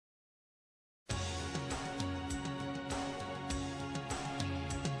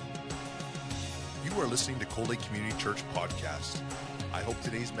You are listening to Cold Lake Community Church Podcast. I hope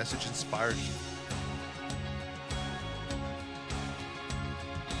today's message inspired you.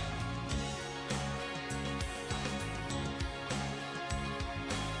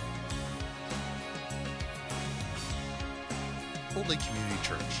 Cold Lake Community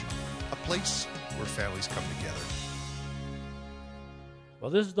Church, a place where families come together.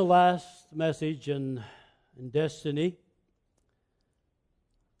 Well, this is the last message in Destiny.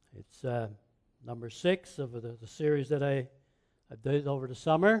 It's number 6 of the series that I did over the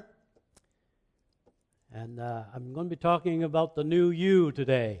summer. And I'm going to be talking about the new you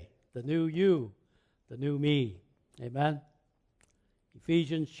today. The new you, the new me. Amen?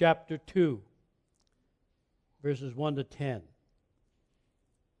 Ephesians chapter 2, verses 1 to 10.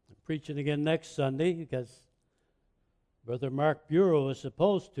 I'm preaching again next Sunday because Brother Mark Bureau was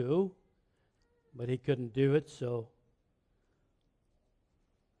supposed to, but he couldn't do it, so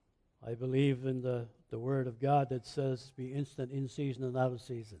I believe in the Word of God that says be instant in season and out of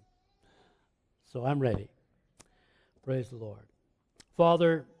season. So I'm ready. Praise the Lord.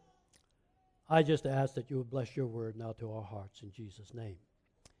 Father, I just ask that you would bless your word now to our hearts in Jesus' name.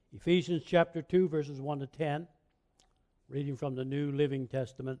 Ephesians chapter 2, verses 1 to 10, reading from the New Living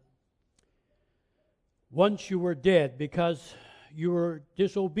Testament. Once you were dead because you were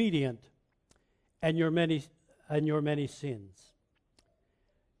disobedient and your many sins.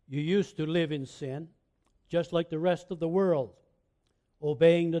 You used to live in sin, just like the rest of the world,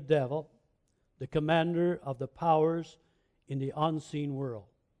 obeying the devil, the commander of the powers in the unseen world.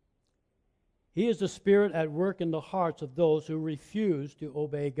 He is the spirit at work in the hearts of those who refuse to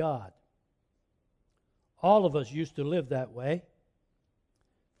obey God. All of us used to live that way,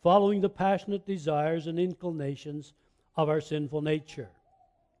 following the passionate desires and inclinations of our sinful nature.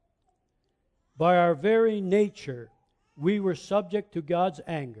 By our very nature, we were subject to God's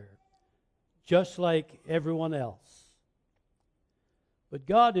anger, just like everyone else. But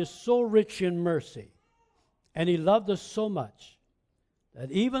God is so rich in mercy, and He loved us so much,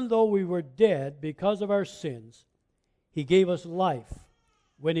 that even though we were dead because of our sins, He gave us life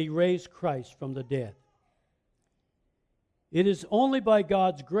when He raised Christ from the dead. It is only by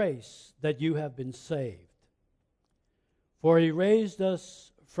God's grace that you have been saved. For He raised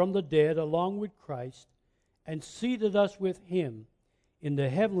us from the dead along with Christ and seated us with Him in the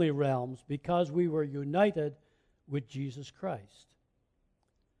heavenly realms because we were united with Jesus Christ.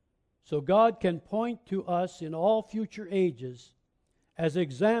 So God can point to us in all future ages as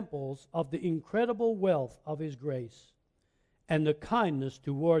examples of the incredible wealth of His grace and the kindness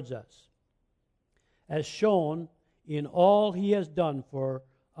towards us, as shown in all He has done for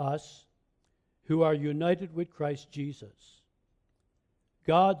us who are united with Christ Jesus.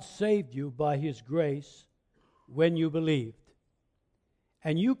 God saved you by His grace when you believed.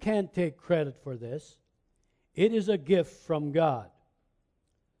 And you can't take credit for this. It is a gift from God.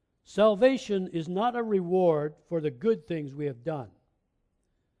 Salvation is not a reward for the good things we have done.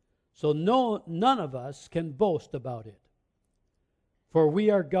 So none of us can boast about it. For we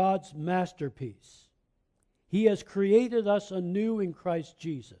are God's masterpiece. He has created us anew in Christ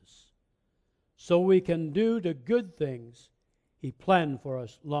Jesus, so we can do the good things He planned for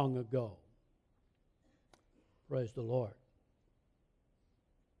us long ago. Praise the Lord.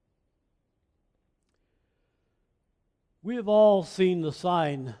 We have all seen the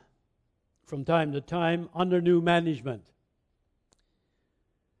sign from time to time under new management.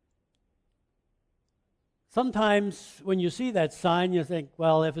 Sometimes when you see that sign, you think,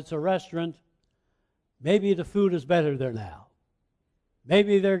 well, if it's a restaurant, maybe the food is better there now.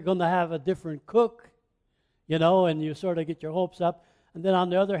 Maybe they're going to have a different cook, and you sort of get your hopes up. And then on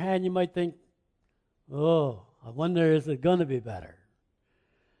the other hand, you might think, oh, I wonder, is it going to be better?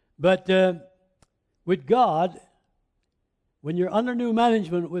 But with God, when you're under new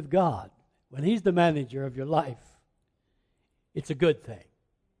management with God, when He's the manager of your life, it's a good thing.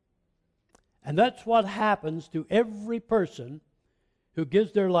 And that's what happens to every person who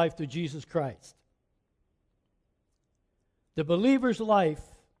gives their life to Jesus Christ. The believer's life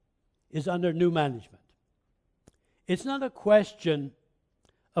is under new management. It's not a question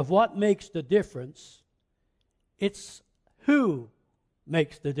of what makes the difference. It's who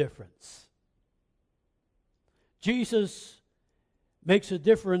makes the difference. Jesus makes a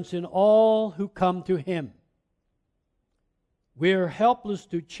difference in all who come to Him. We are helpless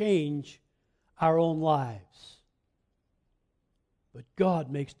to change our own lives, but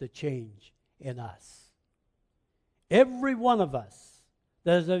God makes the change in us. Every one of us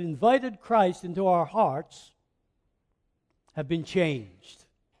that has invited Christ into our hearts have been changed.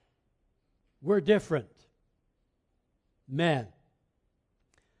 We're different men.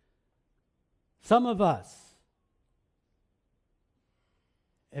 Some of us,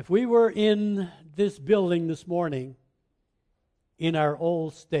 if we were in this building this morning in our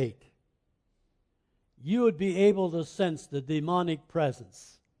old state, you would be able to sense the demonic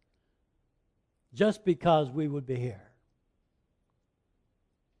presence just because we would be here.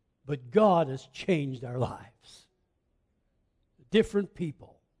 But God has changed our lives. Different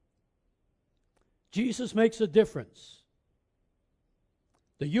people. Jesus makes a difference.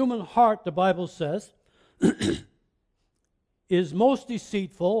 The human heart, the Bible says, is most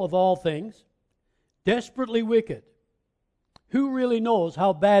deceitful of all things, desperately wicked. Who really knows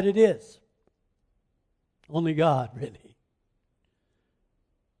how bad it is? Only God, really.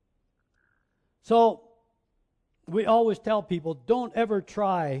 So, we always tell people, don't ever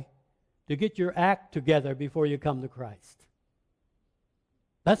try to get your act together before you come to Christ.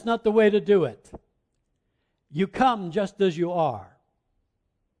 That's not the way to do it. You come just as you are.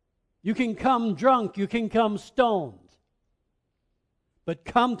 You can come drunk, you can come stoned. But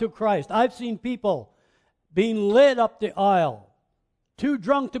come to Christ. I've seen people being led up the aisle, too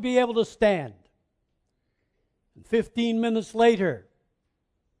drunk to be able to stand. And 15 minutes later,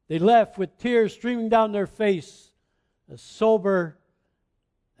 they left with tears streaming down their face, as sober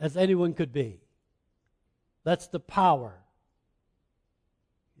as anyone could be. That's the power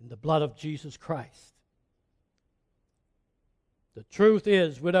in the blood of Jesus Christ. The truth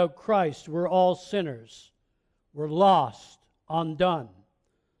is, without Christ, we're all sinners. We're lost, undone,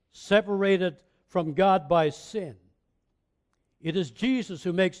 separated from God by sin. It is Jesus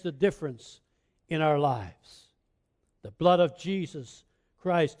who makes the difference in our lives. The blood of Jesus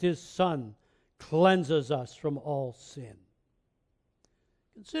Christ, His Son, cleanses us from all sin.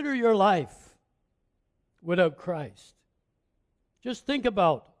 Consider your life without Christ. Just think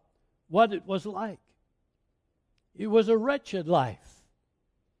about what it was like. It was a wretched life,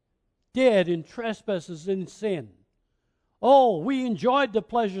 dead in trespasses and sin. Oh, we enjoyed the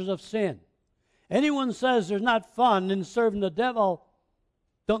pleasures of sin. Anyone says there's not fun in serving the devil,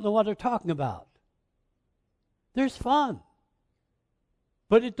 don't know what they're talking about. There's fun.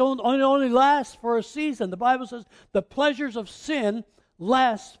 But it only lasts for a season. The Bible says the pleasures of sin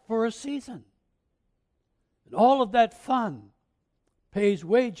last for a season. And all of that fun pays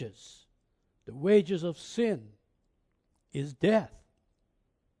wages. The wages of sin is death.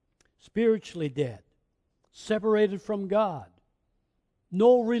 Spiritually dead. Separated from God.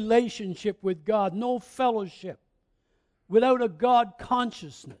 No relationship with God. No fellowship. Without a God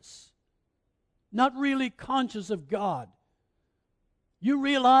consciousness. Not really conscious of God. You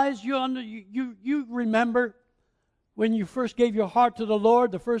realize, you remember when you first gave your heart to the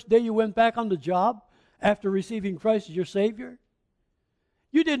Lord, the first day you went back on the job after receiving Christ as your Savior?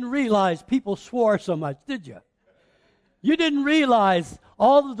 You didn't realize people swore so much, did you? You didn't realize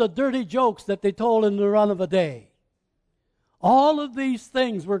all of the dirty jokes that they told in the run of a day. All of these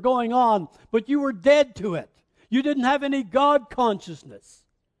things were going on, but you were dead to it. You didn't have any God consciousness.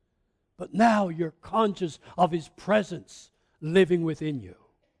 But now you're conscious of His presence living within you.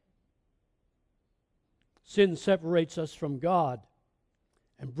 Sin separates us from God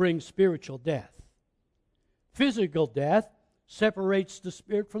and brings spiritual death. Physical death separates the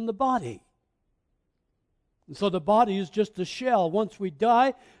spirit from the body. And so the body is just a shell. Once we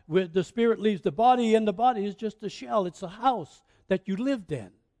die, the spirit leaves the body, and the body is just a shell. It's a house that you lived in.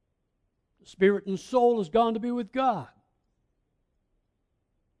 The spirit and soul has gone to be with God.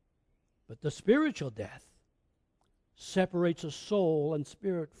 But the spiritual death separates a soul and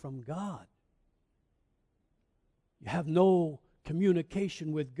spirit from God. You have no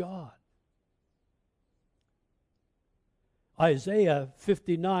communication with God. Isaiah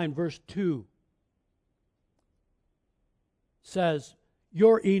 59 verse 2 says,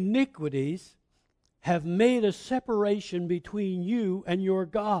 "Your enoquities have made a separation between you and your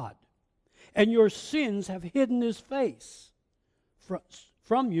God, and your sins have hidden His face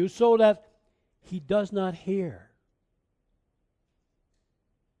from you so that He does not hear."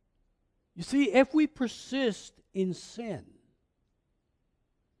 You see, if we persist in sin,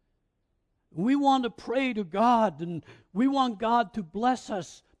 we want to pray to God and we want God to bless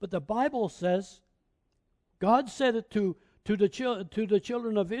us. But the Bible says, God said it to the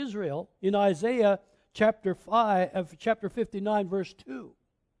children of Israel in Isaiah chapter 59 verse 2.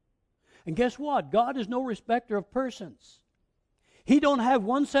 And guess what? God is no respecter of persons. He don't have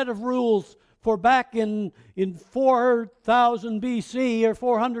one set of rules for back in 4000 BC or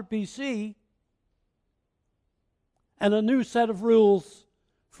 400 BC and a new set of rules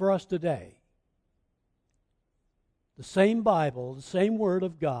for us today. The same Bible, the same Word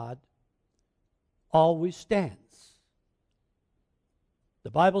of God always stands.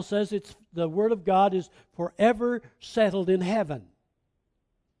 The Bible says the Word of God is forever settled in heaven.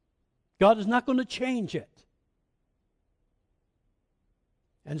 God is not going to change it.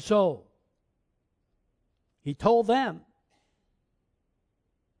 And so, He told them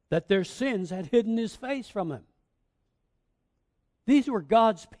that their sins had hidden His face from Him. These were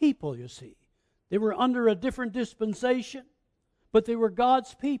God's people, you see. They were under a different dispensation, but they were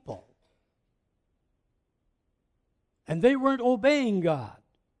God's people. And they weren't obeying God.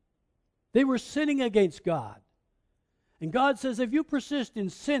 They were sinning against God. And God says, if you persist in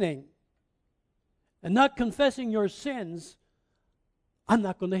sinning and not confessing your sins, I'm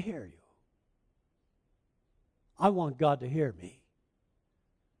not going to hear you. I want God to hear me.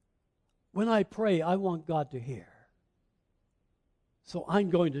 When I pray, I want God to hear. So I'm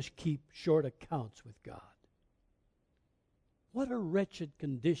going to keep short accounts with God. What a wretched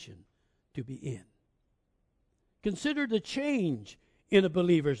condition to be in. Consider the change in a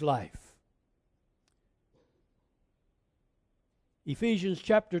believer's life. Ephesians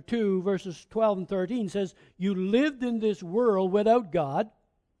chapter 2, verses 12 and 13 says, you lived in this world without God,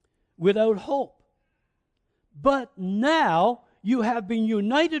 without hope. But now you have been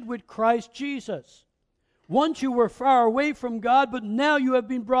united with Christ Jesus. Once you were far away from God, but now you have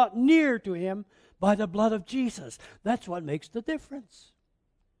been brought near to Him by the blood of Jesus. That's what makes the difference.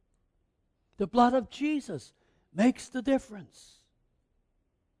 The blood of Jesus makes the difference.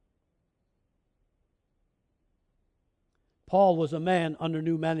 Paul was a man under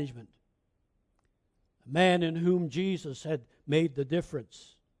new management, a man in whom Jesus had made the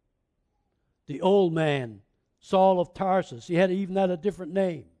difference. The old man, Saul of Tarsus, he even had a different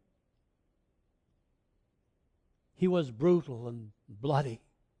name. He was brutal and bloody.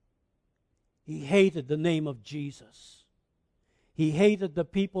 He hated the name of Jesus. He hated the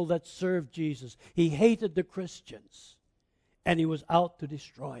people that served Jesus. He hated the Christians. And he was out to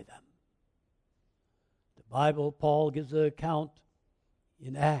destroy them. The Bible, Paul gives an account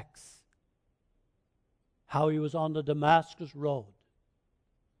in Acts how he was on the Damascus road,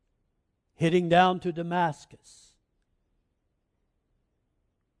 heading down to Damascus,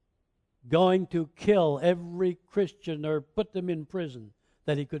 going to kill every Christian or put them in prison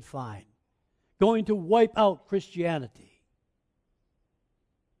that he could find, going to wipe out Christianity.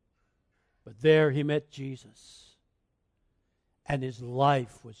 But there he met Jesus, and his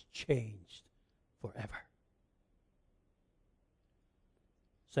life was changed forever.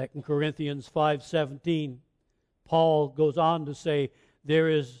 2 Corinthians 5:17, Paul goes on to say, there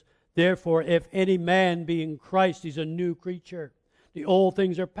is therefore if any man be in Christ, he's a new creature. The old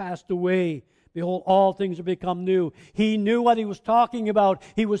things are passed away. Behold, all things are become new. He knew what he was talking about.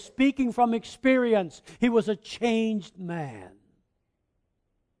 He was speaking from experience. He was a changed man.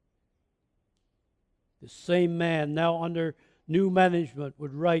 The same man, now under new management,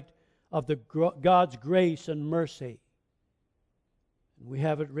 would write of God's grace and mercy. And we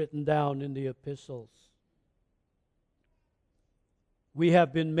have it written down in the epistles. We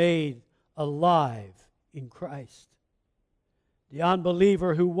have been made alive in Christ. The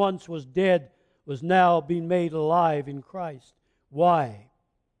unbeliever who once was dead was now being made alive in Christ. Why?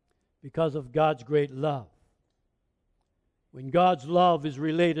 Because of God's great love. When God's love is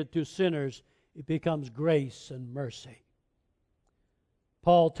related to sinners, it becomes grace and mercy.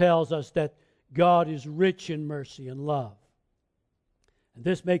 Paul tells us that God is rich in mercy and love. And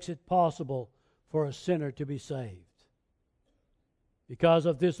this makes it possible for a sinner to be saved. Because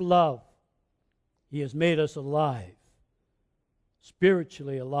of this love, He has made us alive,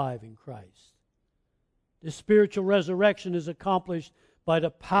 spiritually alive in Christ. This spiritual resurrection is accomplished by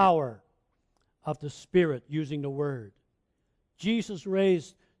the power of the Spirit using the Word. Jesus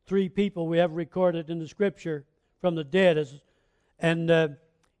raised 3 people we have recorded in the Scripture from the dead, and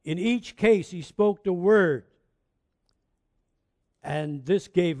in each case He spoke the Word, and this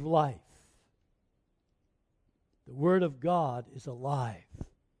gave life. The Word of God is alive.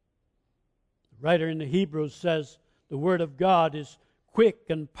 The writer in the Hebrews says the Word of God is quick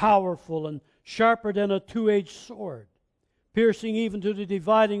and powerful and sharper than a two-edged sword, piercing even to the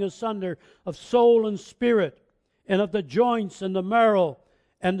dividing asunder of soul and spirit, and of the joints and the marrow,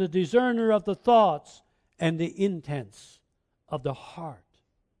 and the discerner of the thoughts and the intents of the heart.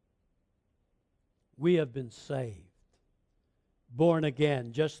 We have been saved, born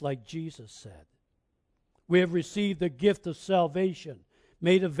again, just like Jesus said. We have received the gift of salvation,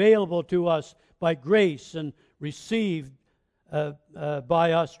 made available to us by grace and received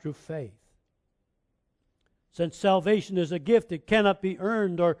by us through faith. Since salvation is a gift, it cannot be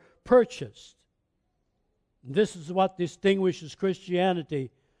earned or purchased. This is what distinguishes Christianity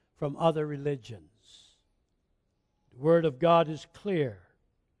from other religions. The Word of God is clear.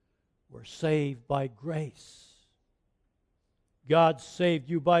 We're saved by grace. God saved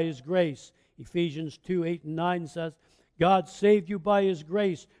you by His grace. Ephesians 2:8-9 says, God saved you by His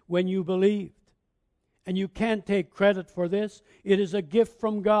grace when you believed. And you can't take credit for this. It is a gift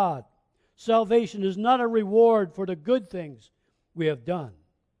from God. Salvation is not a reward for the good things we have done.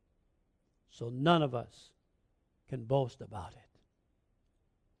 So none of us can boast about it.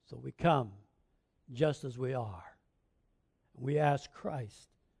 So we come just as we are. We ask Christ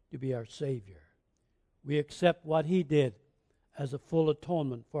to be our Savior. We accept what He did as a full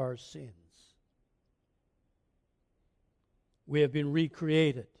atonement for our sins. We have been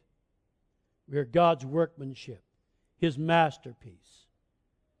recreated. We are God's workmanship, His masterpiece.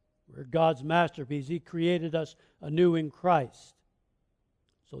 We're God's masterpiece. He created us anew in Christ.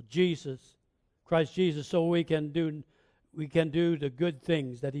 So Christ Jesus, so we can do the good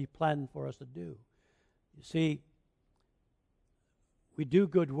things that He planned for us to do. You see, we do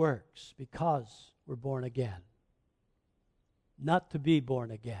good works because we're born again, not to be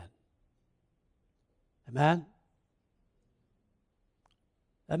born again. Amen?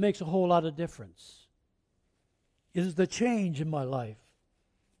 That makes a whole lot of difference. It is the change in my life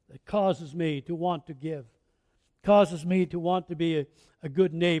that causes me to want to give, causes me to want to be a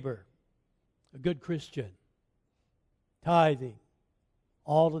good neighbor, a good Christian, tithing,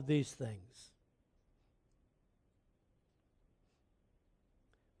 all of these things.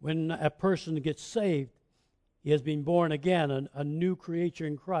 When a person gets saved, he has been born again, a new creature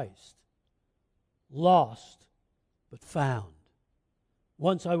in Christ. Lost, but found.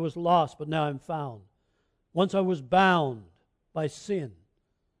 Once I was lost, but now I'm found. Once I was bound by sin,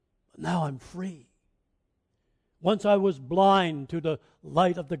 but now I'm free. Once I was blind to the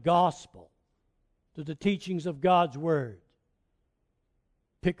light of the gospel, to the teachings of God's Word.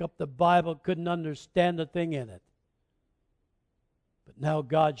 Pick up the Bible, couldn't understand a thing in it. But now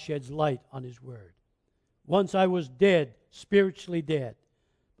God sheds light on His Word. Once I was dead, spiritually dead,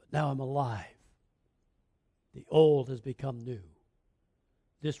 but now I'm alive. The old has become new.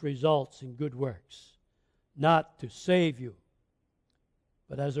 This results in good works, not to save you,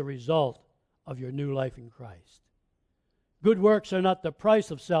 but as a result of your new life in Christ. Good works are not the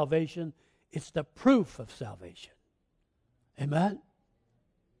price of salvation, it's the proof of salvation. Amen?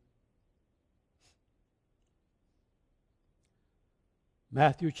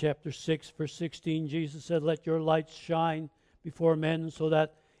 Matthew chapter 6, verse 16, Jesus said, "Let your lights shine before men so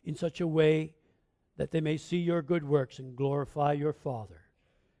that in such a way that they may see your good works and glorify your Father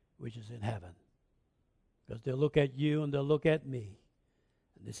which is in heaven." Because they'll look at you and they'll look at me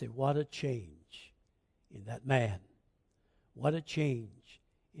and they say, what a change in that man. What a change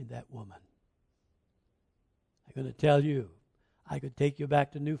in that woman. I'm going to tell you, I could take you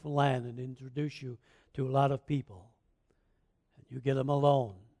back to Newfoundland and introduce you to a lot of people. And you get them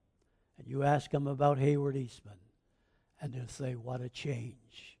alone and you ask them about Hayward Eastman and they'll say, what a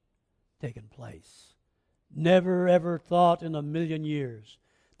change taken place. Never ever thought in a million years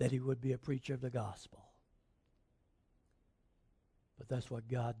that he would be a preacher of the gospel. But that's what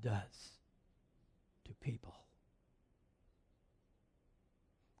God does to people.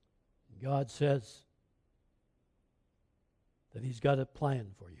 God says that He's got a plan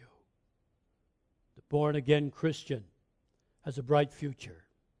for you. The born-again Christian has a bright future.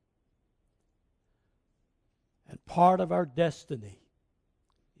 And part of our destiny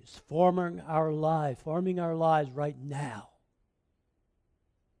is forming our lives right now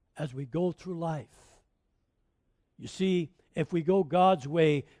as we go through life. You see, if we go God's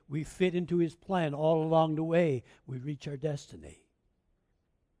way, we fit into His plan all along the way. We reach our destiny.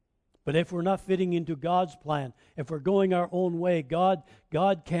 But if we're not fitting into God's plan, if we're going our own way, God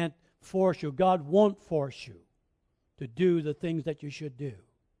can't force you. God won't force you to do the things that you should do.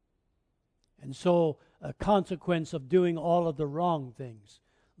 And so a consequence of doing all of the wrong things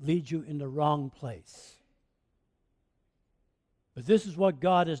leads you in the wrong place. But this is what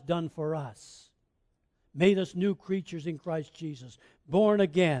God has done for us. Made us new creatures in Christ Jesus, born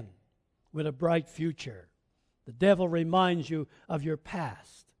again with a bright future. The devil reminds you of your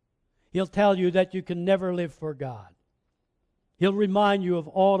past. He'll tell you that you can never live for God. He'll remind you of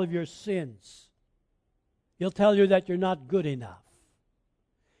all of your sins. He'll tell you that you're not good enough.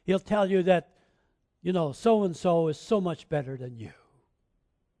 He'll tell you that, so-and-so is so much better than you.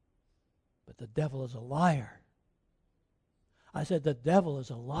 But the devil is a liar. I said the devil is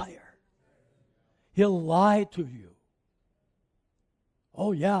a liar. He'll lie to you.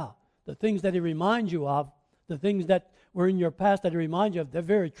 Oh yeah, the things that he reminds you of, the things that were in your past that he reminds you of, they're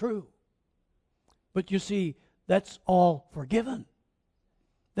very true. But you see, that's all forgiven.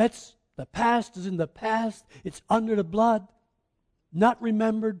 The past is in the past. It's under the blood. not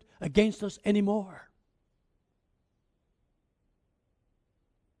remembered against us anymore.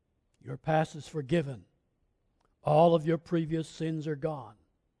 Your past is forgiven. All of your previous sins are gone.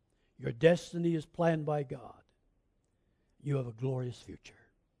 Your destiny is planned by God. You have a glorious future.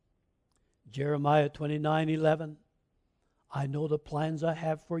 Jeremiah 29:11. I know the plans I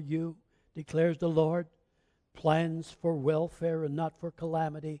have for you, declares the Lord, plans for welfare and not for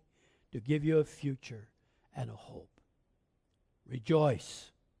calamity, to give you a future and a hope.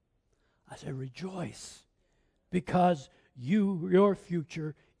 Rejoice. I say rejoice, because your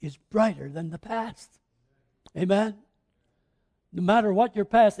future is brighter than the past. Amen? No matter what your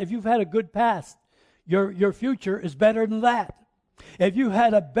past, if you've had a good past, your future is better than that. If you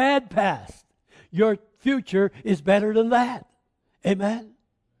had a bad past, your future is better than that. Amen?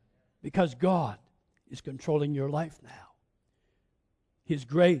 Because God is controlling your life now. His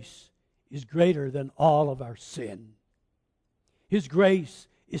grace is greater than all of our sin. His grace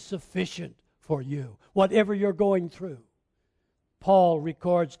is sufficient for you, whatever you're going through. Paul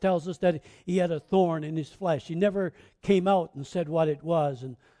tells us that he had a thorn in his flesh. He never came out and said what it was,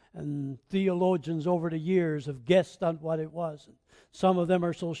 and theologians over the years have guessed on what it was. Some of them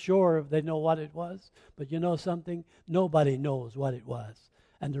are so sure they know what it was, but you know something? Nobody knows what it was.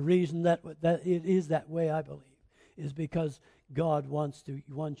 And the reason that it is that way, I believe, is because God wants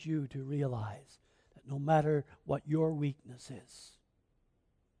you to realize that no matter what your weakness is,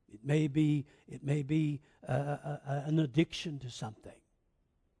 it may be an addiction to something.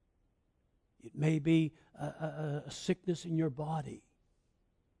 It may be a sickness in your body.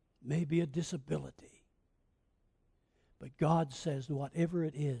 It may be a disability. But God says, whatever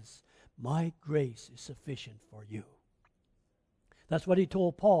it is, my grace is sufficient for you. That's what he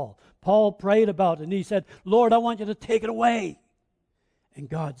told Paul. Paul prayed about it, and he said, Lord, I want you to take it away. And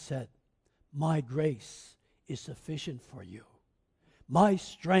God said, my grace is sufficient for you. My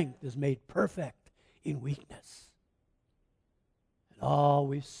strength is made perfect in weakness. And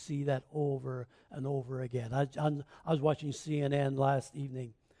we see that over and over again. I was watching CNN last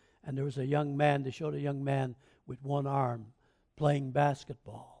evening, and there was a young man, they showed a young man with one arm playing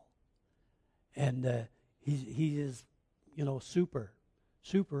basketball. And he is,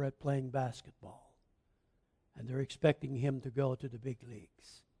 super at playing basketball. And they're expecting him to go to the big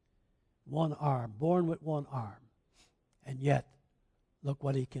leagues. One arm, born with one arm. And yet, look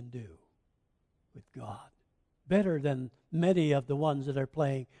what he can do with God. Better than many of the ones that are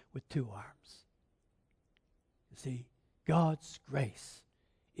playing with two arms. You see, God's grace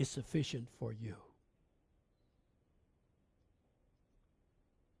is sufficient for you.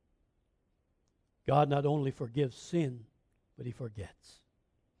 God not only forgives sin, but he forgets.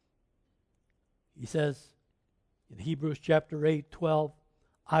 He says in Hebrews chapter 8:12,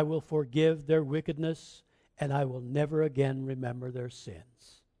 I will forgive their wickedness, and I will never again remember their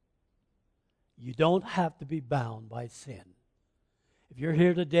sins. You don't have to be bound by sin. If you're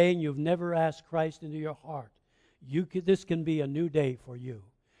here today and you've never asked Christ into your heart, this can be a new day for you.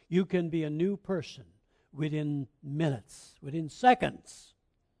 You can be a new person within minutes, within seconds.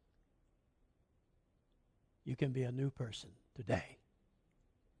 You can be a new person today.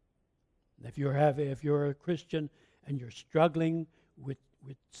 And if you're a Christian and you're struggling with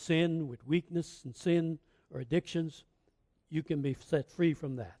sin, with weakness and sin or addictions, you can be set free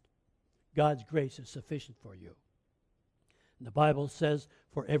from that. God's grace is sufficient for you. And the Bible says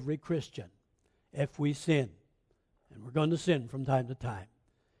for every Christian, if we sin, and we're going to sin from time to time,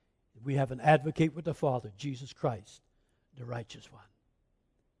 we have an advocate with the Father, Jesus Christ, the righteous one.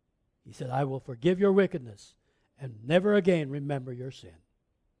 He said, I will forgive your wickedness and never again remember your sin.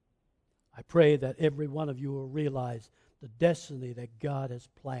 I pray that every one of you will realize the destiny that God has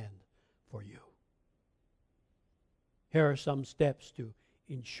planned for you. Here are some steps to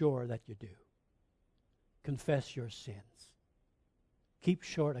ensure that you do. Confess your sins. Keep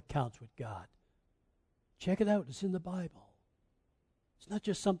short accounts with God. Check it out. It's in the Bible. It's not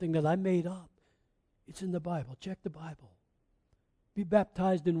just something that I made up. It's in the Bible. Check the Bible. Be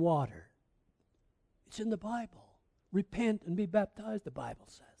baptized in water. It's in the Bible. Repent and be baptized, the Bible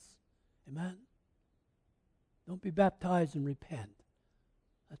says. Amen? Don't be baptized and repent.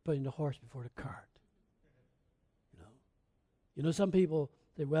 That's putting the horse before the cart. Some people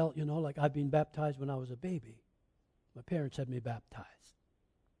say, well, like I've been baptized when I was a baby. My parents had me baptized.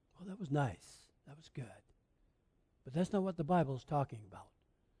 Well, that was nice. That was good. But that's not what the Bible is talking about.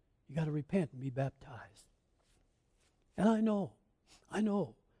 You got to repent and be baptized. And I know,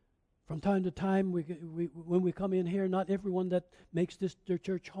 from time to time, when we come in here, not everyone that makes this their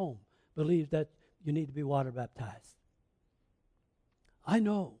church home believes that you need to be water baptized. I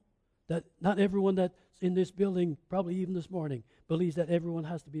know that not everyone that's in this building, probably even this morning, believes that everyone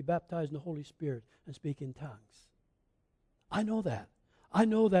has to be baptized in the Holy Spirit and speak in tongues. I know that. I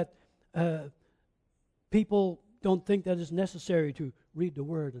know that people don't think that it's necessary to read the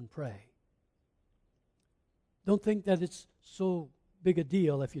Word and pray. Don't think that it's so big a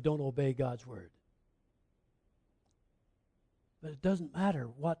deal if you don't obey God's Word. But it doesn't matter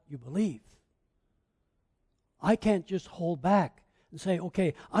what you believe. I can't just hold back and say,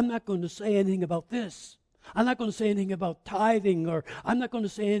 okay, I'm not going to say anything about this. I'm not going to say anything about tithing, or I'm not going to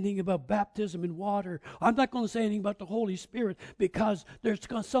say anything about baptism in water. I'm not going to say anything about the Holy Spirit, because there's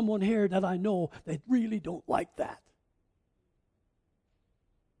someone here that I know that really don't like that.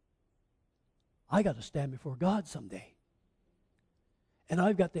 I got to stand before God someday. And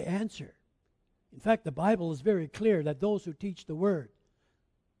I've got the answer. In fact, the Bible is very clear that those who teach the Word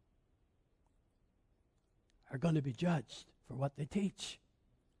are going to be judged for what they teach.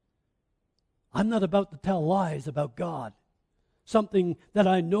 I'm not about to tell lies about God, something that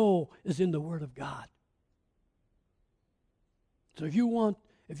I know is in the Word of God. So if you want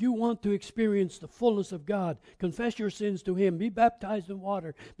to experience the fullness of God, confess your sins to Him, be baptized in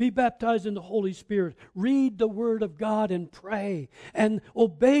water, be baptized in the Holy Spirit, read the Word of God and pray, and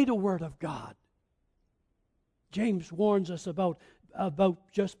obey the Word of God. James warns us about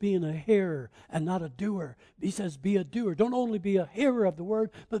just being a hearer and not a doer. He says, be a doer. Don't only be a hearer of the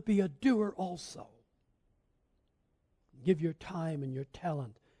Word, but be a doer also. Give your time and your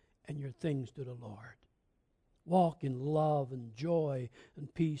talent and your things to the Lord. Walk in love and joy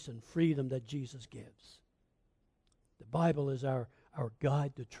and peace and freedom that Jesus gives. The Bible is our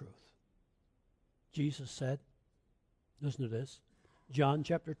guide to truth. Jesus said, listen to this, John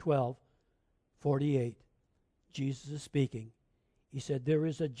chapter 12, 48, Jesus is speaking. He said, there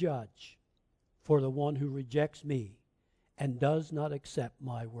is a judge for the one who rejects me and does not accept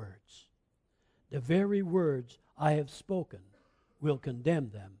my words. The very words I have spoken will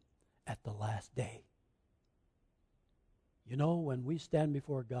condemn them at the last day. You know, when we stand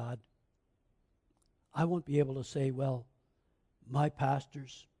before God, I won't be able to say, well, my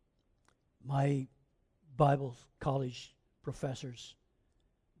pastors, my Bible college professors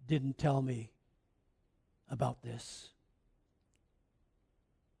didn't tell me about this.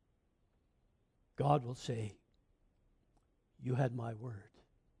 God will say, you had my word.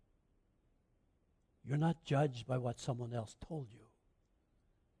 You're not judged by what someone else told you.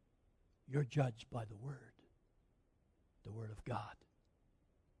 You're judged by the Word of God.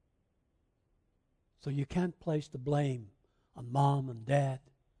 So you can't place the blame on mom and dad,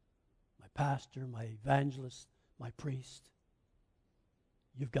 my pastor, my evangelist, my priest.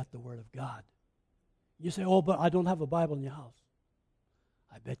 You've got the Word of God. You say, oh, but I don't have a Bible in your house.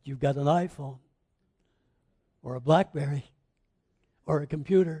 I bet you've got an iPhone or a BlackBerry or a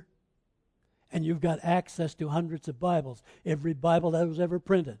computer, and you've got access to hundreds of Bibles. Every Bible that was ever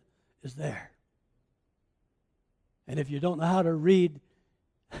printed is there. And if you don't know how to read,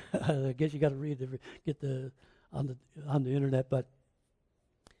 I guess you got to read, on the internet. But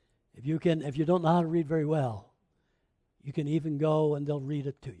if you don't know how to read very well, you can even go and they'll read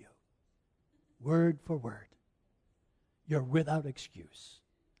it to you, word for word. You're without excuse,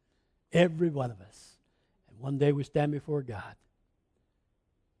 every one of us. And one day we stand before God,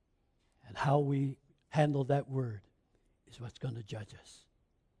 and how we handle that word is what's going to judge us.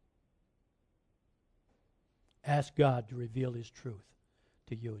 Ask God to reveal His truth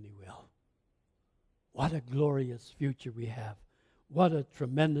to you, and He will. What a glorious future we have. What a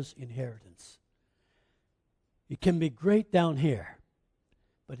tremendous inheritance. It can be great down here,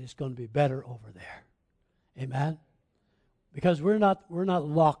 but it's going to be better over there. Amen? Because we're not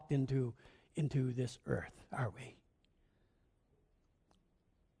locked into this earth, are we?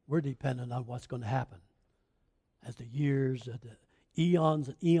 We're dependent on what's going to happen as the years, the eons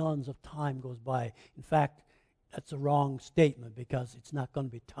and eons of time goes by. In fact, that's a wrong statement, because it's not going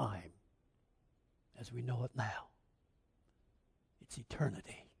to be time as we know it now. It's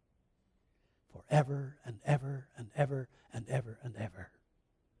eternity. Forever and ever and ever and ever and ever.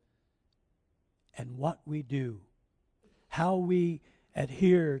 And what we do, how we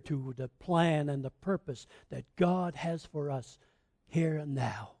adhere to the plan and the purpose that God has for us here and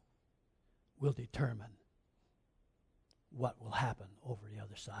now, will determine what will happen over the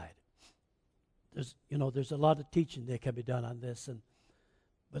other side. There's a lot of teaching that can be done on this,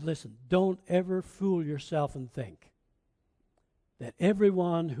 but listen, don't ever fool yourself and think that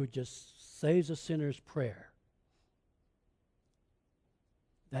everyone who just says a sinner's prayer,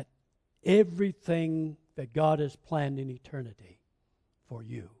 that everything that God has planned in eternity for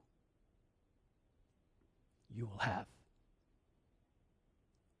you, you will have.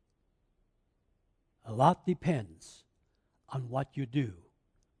 A lot depends on what you do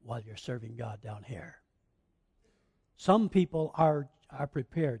while you're serving God down here. Some people are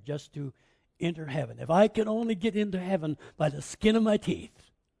prepared just to enter heaven. If I can only get into heaven by the skin of my teeth,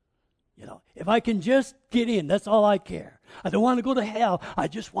 if I can just get in, that's all I care. I don't want to go to hell. I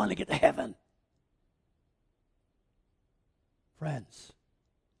just want to get to heaven. Friends,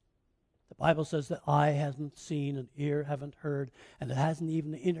 the Bible says that eye hasn't seen and ear haven't heard, and it hasn't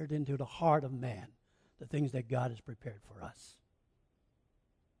even entered into the heart of man the things that God has prepared for us.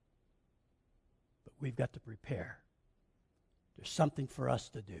 But we've got to prepare. There's something for us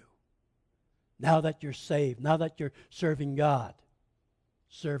to do. Now that you're saved, now that you're serving God,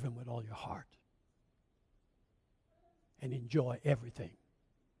 serve Him with all your heart. And enjoy everything.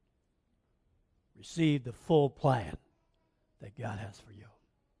 Receive the full plan that God has for you.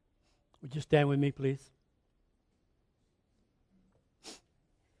 Would you stand with me, please?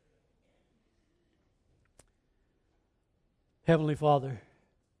 Heavenly Father,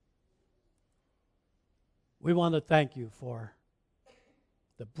 we want to thank you for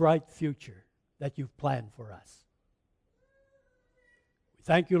the bright future that you've planned for us. We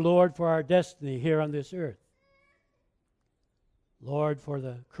thank you, Lord, for our destiny here on this earth. Lord, for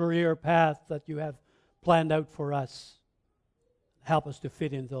the career path that you have planned out for us. Help us to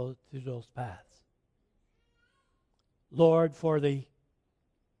fit into those paths. Lord, for the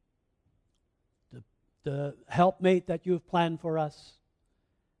helpmate that you have planned for us,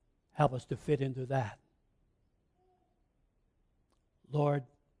 help us to fit into that. Lord,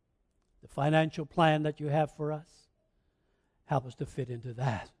 the financial plan that you have for us, help us to fit into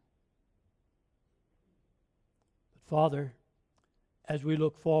that. But Father, as we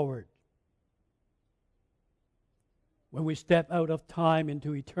look forward, when we step out of time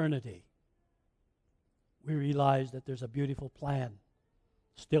into eternity, we realize that there's a beautiful plan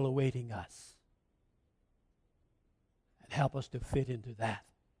still awaiting us. And help us to fit into that.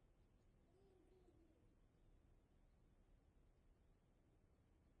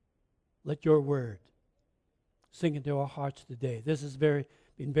 Let your word sink into our hearts today. This has been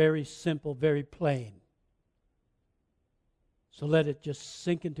very simple, very plain. So let it just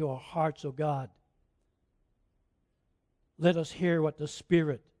sink into our hearts, oh God. Let us hear what the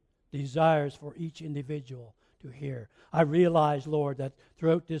Spirit desires for each individual to hear. I realize, Lord, that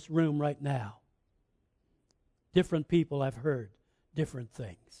throughout this room right now, different people have heard different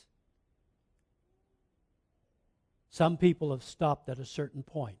things. Some people have stopped at a certain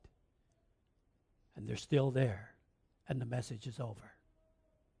point, and they're still there, and the message is over.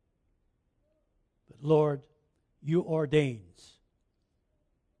 But Lord, you ordains.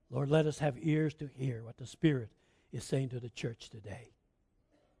 Lord, let us have ears to hear what the Spirit is saying to the church today.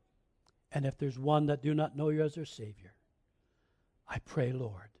 And if there's one that do not know you as their Savior, I pray,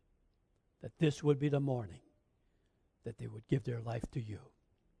 Lord, that this would be the morning that they would give their life to you.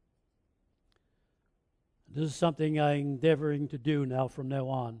 This is something I'm endeavoring to do now from now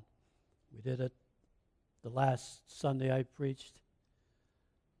on. We did it the last Sunday I preached,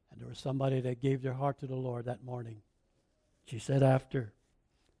 and there was somebody that gave their heart to the Lord that morning. She said after,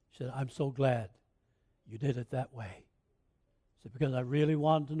 I'm so glad you did it that way. She said, because I really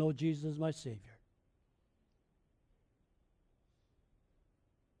wanted to know Jesus as my Savior.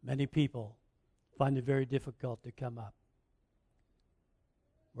 Many people find it very difficult to come up.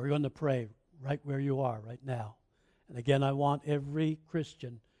 We're going to pray right where you are right now. And again, I want every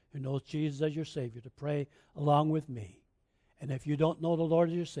Christian who knows Jesus as your Savior to pray along with me. And if you don't know the Lord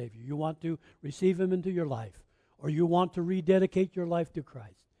as your Savior, you want to receive Him into your life, or you want to rededicate your life to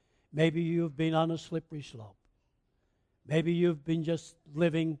Christ. Maybe you've been on a slippery slope. Maybe you've been just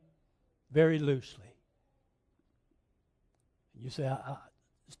living very loosely. You say,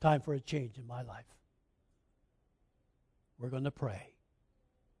 it's time for a change in my life. We're going to pray.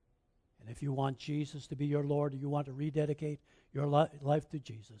 And if you want Jesus to be your Lord, or you want to rededicate your life to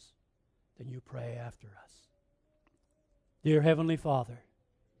Jesus, then you pray after us. Dear Heavenly Father,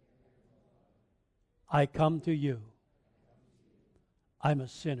 I come to you. I'm a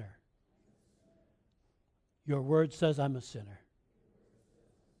sinner. Your word says I'm a sinner.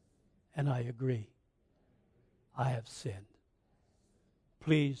 And I agree. I have sinned.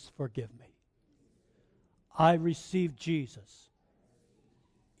 Please forgive me. I receive Jesus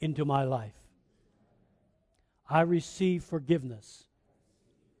into my life. I receive forgiveness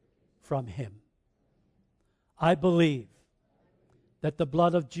from Him. I believe that the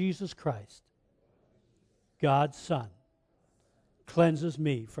blood of Jesus Christ, God's Son, cleanses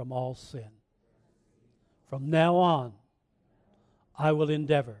me from all sin. From now on, I will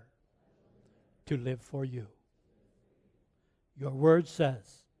endeavor to live for you. Your word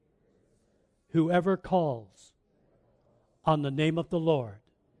says, Whoever calls on the name of the Lord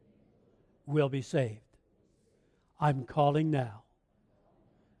will be saved. I'm calling now.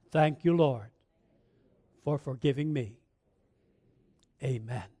 Thank you, Lord, for forgiving me.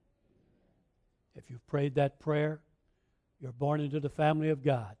 Amen. If you've prayed that prayer, you're born into the family of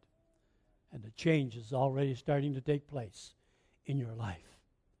God, and the change is already starting to take place in your life.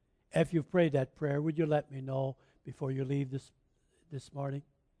 If you've prayed that prayer, would you let me know before you leave this morning?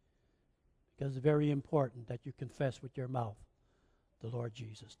 Because it's very important that you confess with your mouth the Lord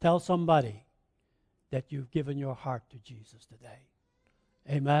Jesus. Tell somebody that you've given your heart to Jesus today.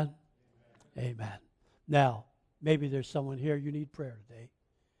 Amen? Amen. Now, maybe there's someone here you need prayer today.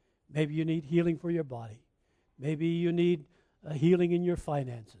 Maybe you need healing for your body. Maybe you need a healing in your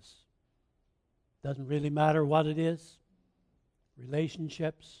finances. Doesn't really matter what it is.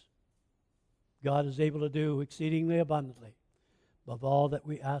 Relationships. God is able to do exceedingly abundantly above all that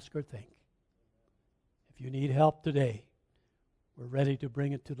we ask or think. If you need help today, we're ready to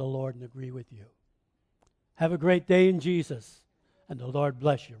bring it to the Lord and agree with you. Have a great day in Jesus, and the Lord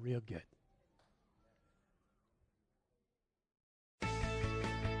bless you real good.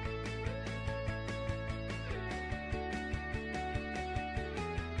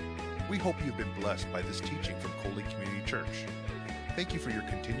 We hope you've been blessed by this teaching from Coley Community Church. Thank you for your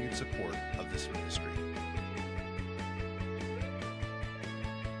continued support of this ministry.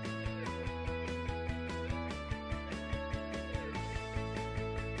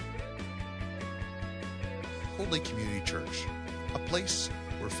 Coley Community Church, a place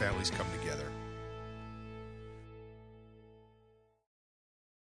where families come together.